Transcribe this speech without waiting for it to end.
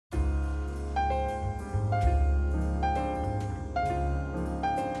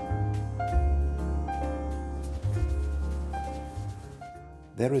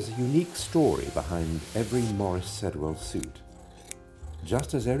There is a unique story behind every Maurice Sedwell suit,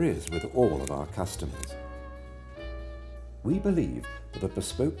 just as there is with all of our customers. We believe that the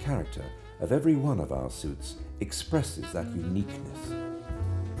bespoke character of every one of our suits expresses that uniqueness.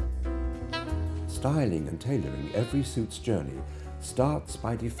 Styling and tailoring every suit's journey starts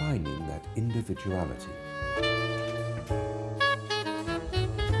by defining that individuality.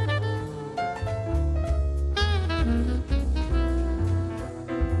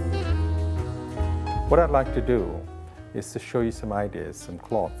 What I'd like to do is to show you some ideas, some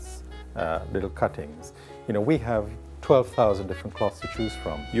cloths, little cuttings. You know, we have 12,000 different cloths to choose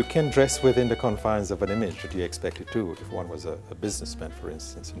from. You can dress within the confines of an image that you expect to if one was a businessman, for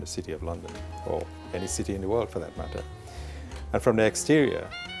instance, in the city of London, or any city in the world for that matter. And from the exterior,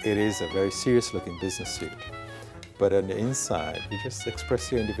 it is a very serious looking business suit. But on the inside, you just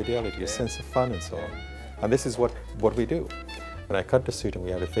express your individuality, your sense of fun and so on. And this is what we do. When I cut the suit and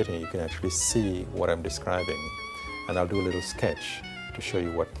we have it fitting, you can actually see what I'm describing. And I'll do a little sketch to show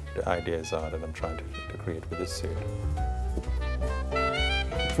you what the ideas are that I'm trying to create with this suit.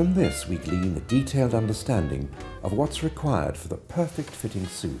 From this, we glean a detailed understanding of what's required for the perfect fitting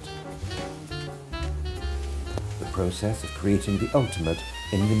suit. The process of creating the ultimate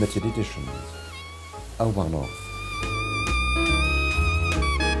in limited editions, a one-off.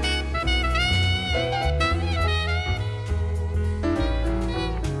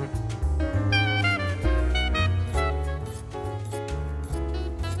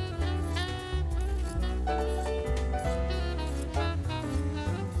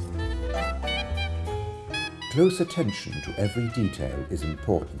 Close attention to every detail is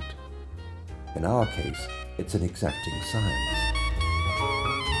important. In our case, it's an exacting science.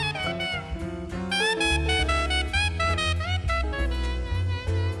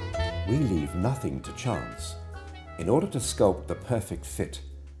 We leave nothing to chance. In order to sculpt the perfect fit,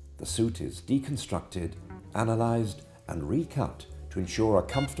 the suit is deconstructed, analyzed, and recut to ensure a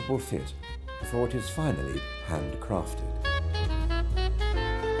comfortable fit before it is finally handcrafted.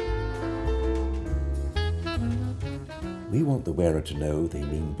 We want the wearer to know they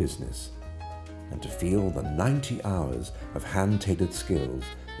mean business and to feel the 90 hours of hand-tailored skills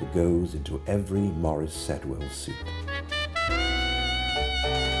that goes into every Maurice Sedwell suit.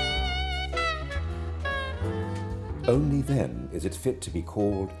 Only then is it fit to be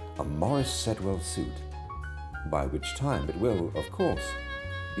called a Maurice Sedwell suit, by which time it will, of course,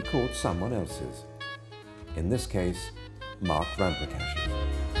 be called someone else's. In this case, Mark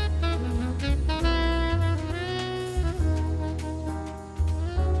Ramprakash.